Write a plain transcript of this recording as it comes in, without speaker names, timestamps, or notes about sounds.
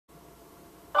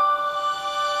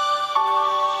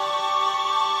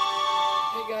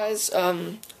guys,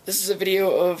 this is a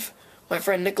video of my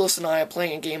friend Nicholas and I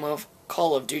playing a game of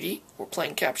Call of Duty. We're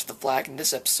playing Capture the Flag in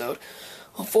this episode.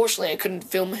 Unfortunately, I couldn't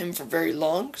film him for very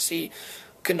long, because he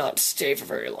could not stay for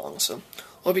very long, so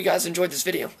hope you guys enjoyed this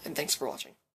video, and thanks for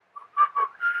watching.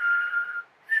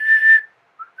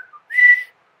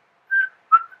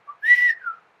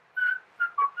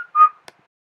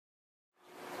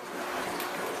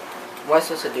 What am I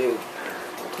supposed to do?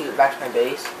 Take it back to my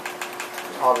base?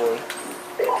 Probably.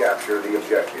 Capture the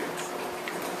objectives.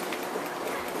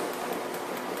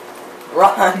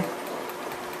 Run!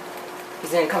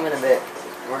 He's gonna come in a bit.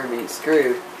 We're gonna be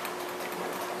screwed.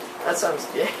 That sounds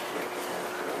gay.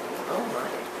 Oh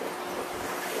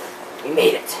my. We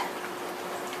made it.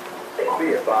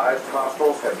 Be advised,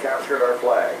 hostiles have captured our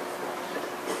flag.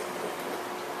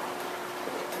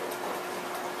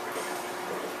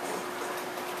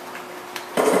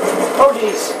 Oh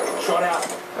jeez! Shot out.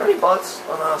 Are there any bots?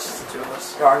 Oh no, it's just the two of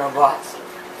us. There are no bots.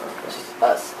 Okay. It's just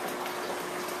us.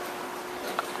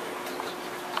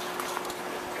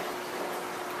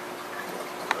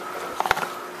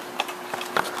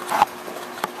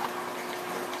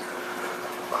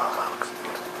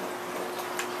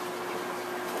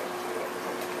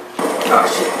 Oh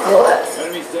shit,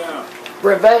 Enemies down.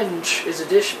 Revenge is a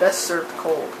dish best served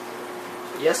cold.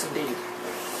 Yes, indeed.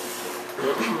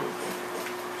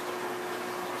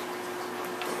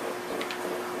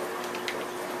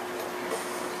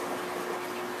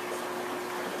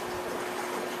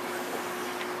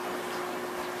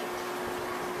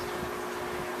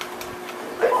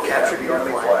 Captured your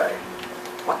flag.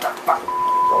 what the fuck?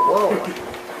 Whoa.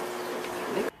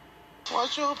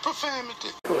 What's your profanity?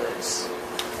 Nicholas.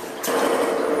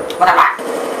 What am I?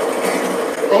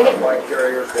 Dang it. Flag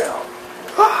carriers down.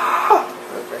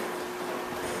 Okay.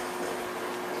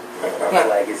 Our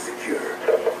flag is secure.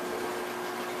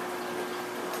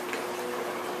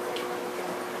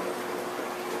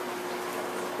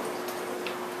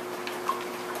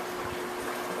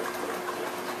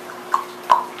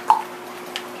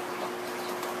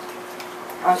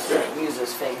 I'm just gonna use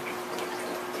this thing.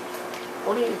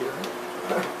 What are you doing?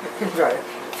 Try to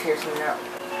figure something out.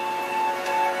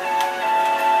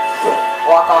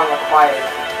 Walk on required.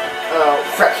 Oh,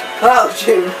 frick. Oh,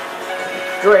 shoot.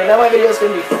 Great, now my video's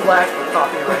gonna be flagged for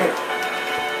copyright.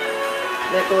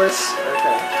 Nicholas.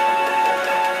 Okay.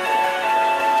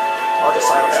 I'll just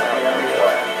silence that.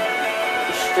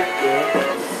 Restricted.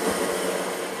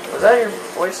 Was that your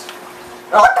voice?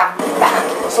 Oh, what the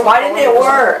fuck? Why didn't it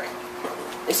work?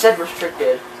 It said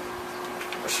restricted.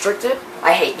 Restricted?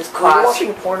 I hate this Were you class.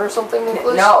 watching porn or something,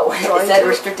 Nicholas? No, it Trying said to?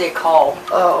 restricted call.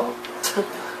 Oh.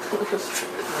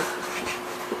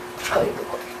 Trying to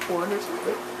watch porn or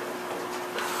something?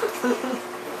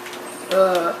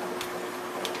 That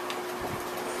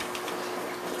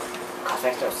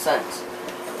makes no sense.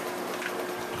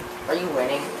 Are you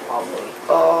winning? Probably.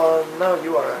 No,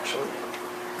 you are actually.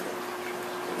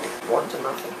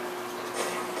 1-0.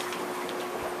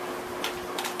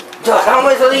 Dude, how am I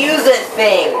supposed to use this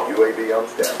thing? UAV on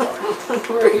standby.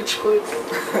 Rage quit.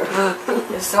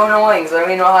 It's so annoying because I don't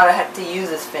even know how to use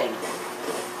this thing.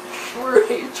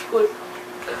 Rage quit.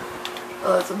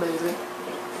 Oh, that's amazing.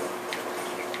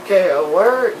 Okay,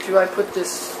 where do I put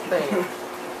this thing?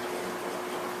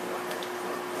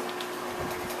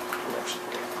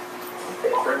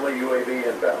 Friendly UAV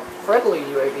inbound. Friendly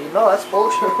UAV? No, that's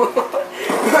bullshit.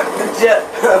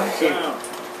 Oh, shit.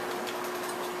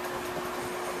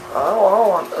 I don't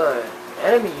want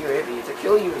enemy UAV to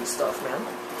kill you and stuff, man.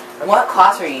 What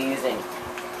class are you using?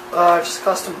 Just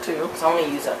custom 2. Because I want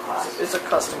to use that class. It's a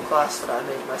custom class that I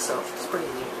made myself. It's pretty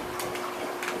neat.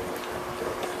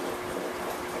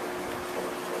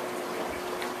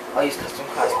 I'll use custom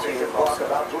class 2 also.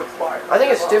 About to expire. I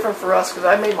think it's different for us because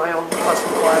I made my own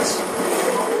custom class.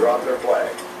 Drop their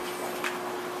flag.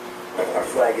 Our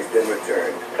flag has been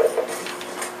returned.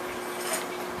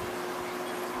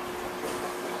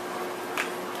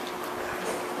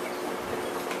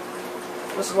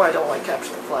 This is why I don't like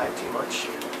Capture the Flag too much.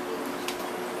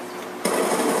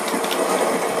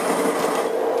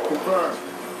 Confirm.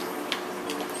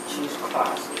 Choose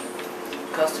class.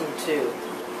 Custom 2.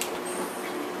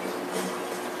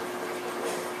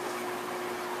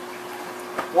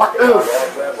 What? Oof.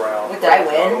 That round. Wait, did I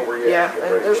win? Yeah, and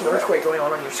there's an earthquake going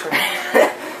on your screen.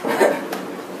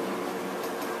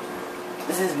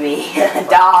 This is me.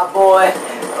 Da boy.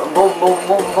 Boom boom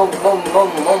boom boom boom boom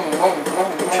boom boom boom boom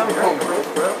boom.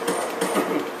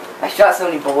 I shot so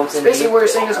many bullets in me. Basically what you're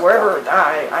saying is wherever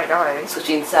I die.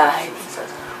 Switching sides.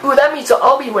 Ooh, that means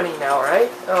I'll be winning now, right?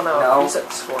 Oh no, No. you said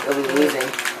the score. You'll be losing.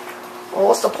 Well,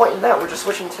 what's the point in that? We're just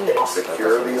switching teams.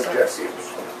 Secure the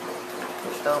objectives.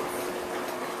 dumb.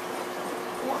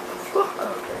 What the fuck?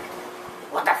 Okay.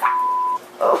 What the fuck?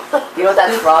 Oh. You know what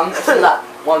that's from? It's from that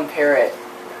one parrot.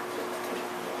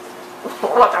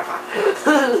 What the fuck?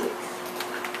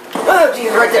 Oh,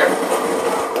 geez, right there.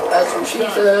 That's what she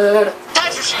said.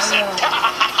 That's what she said.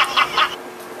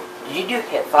 Did you do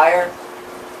hip fire?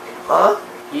 Huh?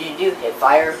 Did you do hip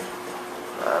fire?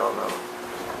 I don't know.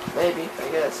 Maybe, I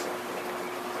guess.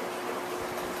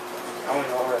 I don't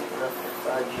know where the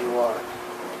fudge you are.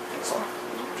 So.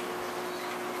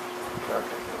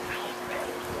 Okay.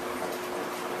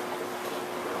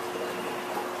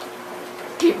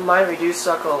 Keep in mind we do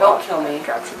suck a lot. Don't kill me.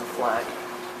 Capture the flag.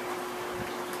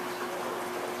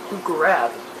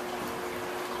 Grab.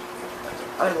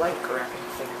 I like grabbing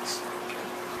things.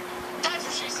 That's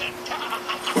what she said.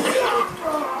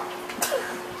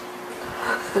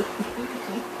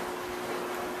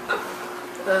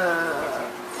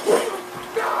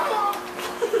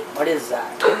 What is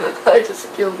that? I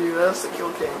just killed you. That's the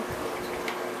kill king.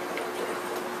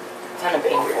 Kind of We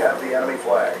painful. have the enemy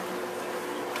flag.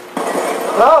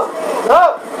 No!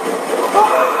 No!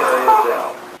 Area is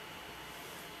down.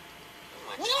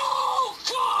 No,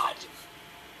 God!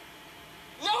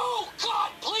 No,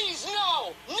 God, please,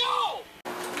 no! No!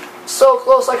 So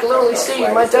close I can literally see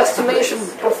my destination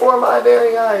before my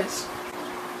very eyes.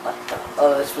 What the?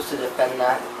 Oh, they're supposed to defend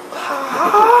that.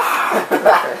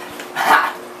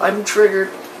 I'm triggered.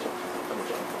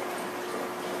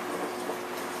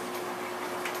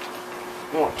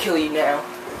 I'm gonna kill you now.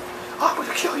 I'm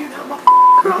gonna kill you now,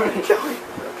 motherfucker. I'm gonna kill you.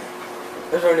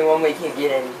 There's only one way you can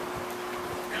get in.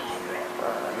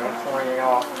 I'm pulling it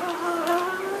off.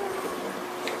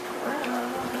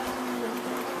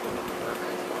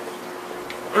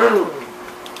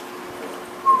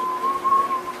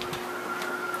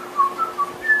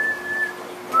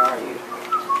 Where are you?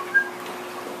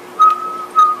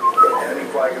 Enemy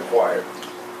flag acquired.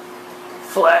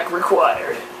 Flag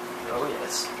required. Oh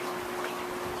yes.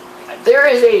 There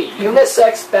is a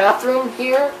unisex bathroom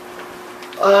here.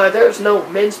 There's no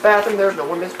men's bathroom, there's no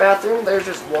women's bathroom, there's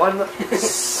just one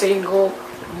single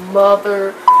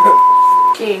mother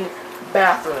king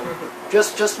bathroom.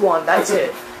 Just one, that's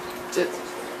it.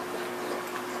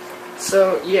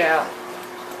 So yeah.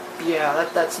 Yeah,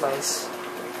 that's nice.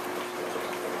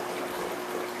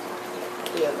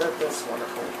 Yeah, that's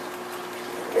wonderful.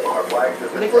 Our flag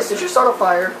has been Nicholas, did you start a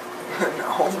fire?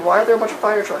 No. Why are there a bunch of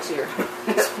fire trucks here?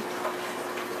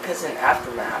 It's an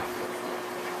aftermath.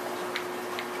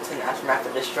 It's an aftermath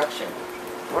of destruction.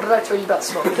 What did I tell you about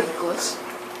smoking, Nicholas?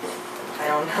 I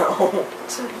don't know.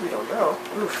 You don't know.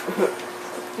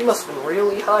 Oof. You must have been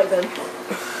really high then.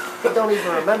 I don't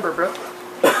even remember, bro.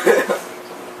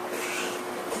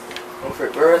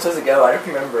 Where am I supposed to go? I don't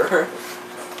remember.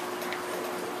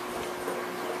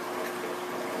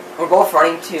 We're both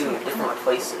running to different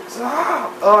places.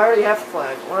 Oh, I already have the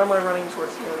flag. Why am I running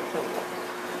towards the other thing?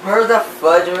 Where the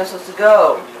fudge am I supposed to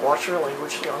go? Watch your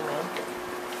language, young man.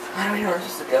 I don't even know where I'm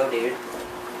supposed to go, dude.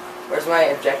 Where's my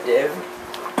objective?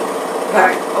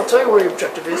 Alright, I'll tell you where your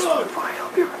objective is. Fine,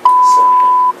 I'll be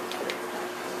right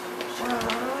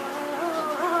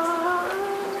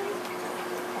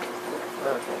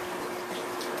Okay.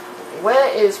 Where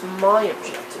is my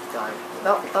objective, guy?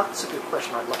 That's a good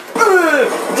question I'd love to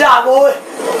ask. Die, boy!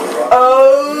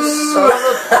 Oh! Son of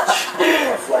a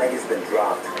bitch. Our flag has been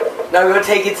dropped. Now I'm gonna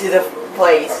take it to the Our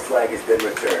place. flag has been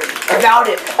returned. I found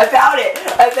it! I found it!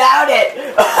 I found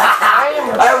it!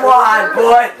 I won,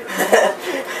 boy!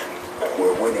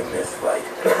 We're winning this fight.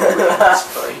 That's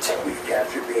right. We've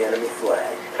captured the enemy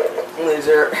flag.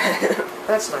 Loser.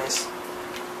 That's nice.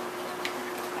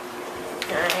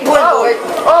 Boy.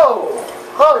 Oh!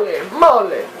 Holy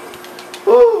moly!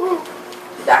 Ooh.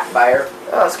 Backfire.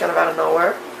 That was kind of out of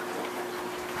nowhere.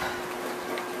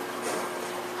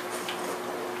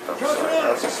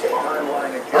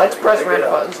 I like to press random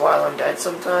buttons while I'm dead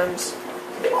sometimes.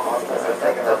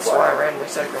 That's why I randomly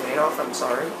set a grenade off, I'm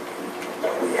sorry.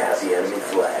 We have the enemy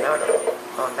flag. Now I don't.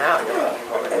 Oh, now I don't.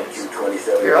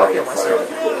 MQ-27 Here, I'll kill myself.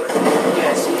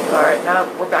 Yes, alright, now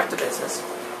we're back to business.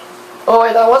 Oh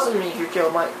wait, that wasn't me who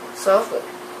killed myself, but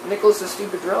Nicholas'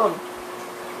 stupid drone.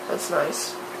 That's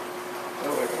nice.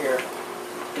 Over here.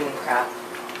 Doing crap.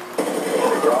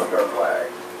 We dropped our flag.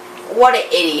 What an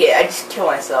idiot. I just killed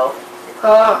myself.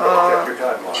 Ha Check your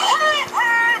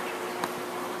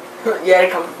timeline. Yeah,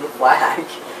 it comes with the flag.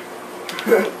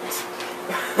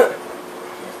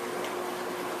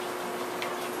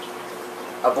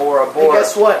 Abort, Hey, abort.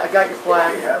 guess what? I got your We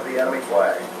flag. have the enemy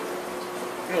flag.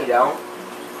 No, you don't.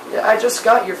 Yeah, I just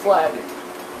got your flag.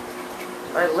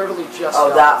 I literally just Oh,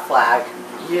 got that flag.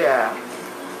 Yeah.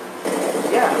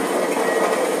 Yeah.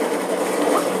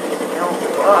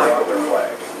 Out their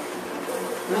flag.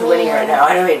 Who's winning right now?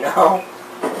 I don't even know.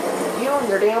 You and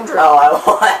your damn Oh, drill. I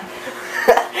won.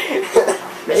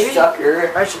 Maybe.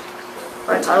 Sucker.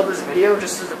 I titled this video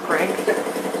just as a prank.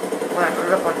 When I put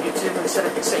it up on YouTube, instead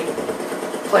of saying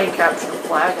playing capture the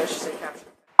flag, I should say capture.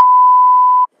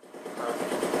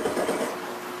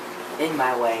 In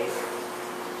my way.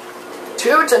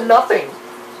 2-0.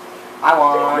 I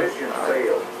won. Mission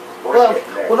failed. Well,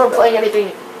 when I'm playing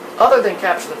anything other than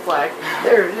capture the flag,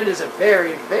 it is a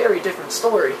very, very different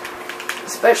story.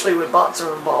 Especially when bots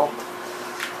are involved.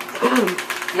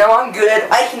 No, I'm good.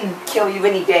 I can kill you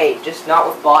any day. Just not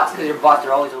with bots, because your bots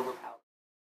are always over.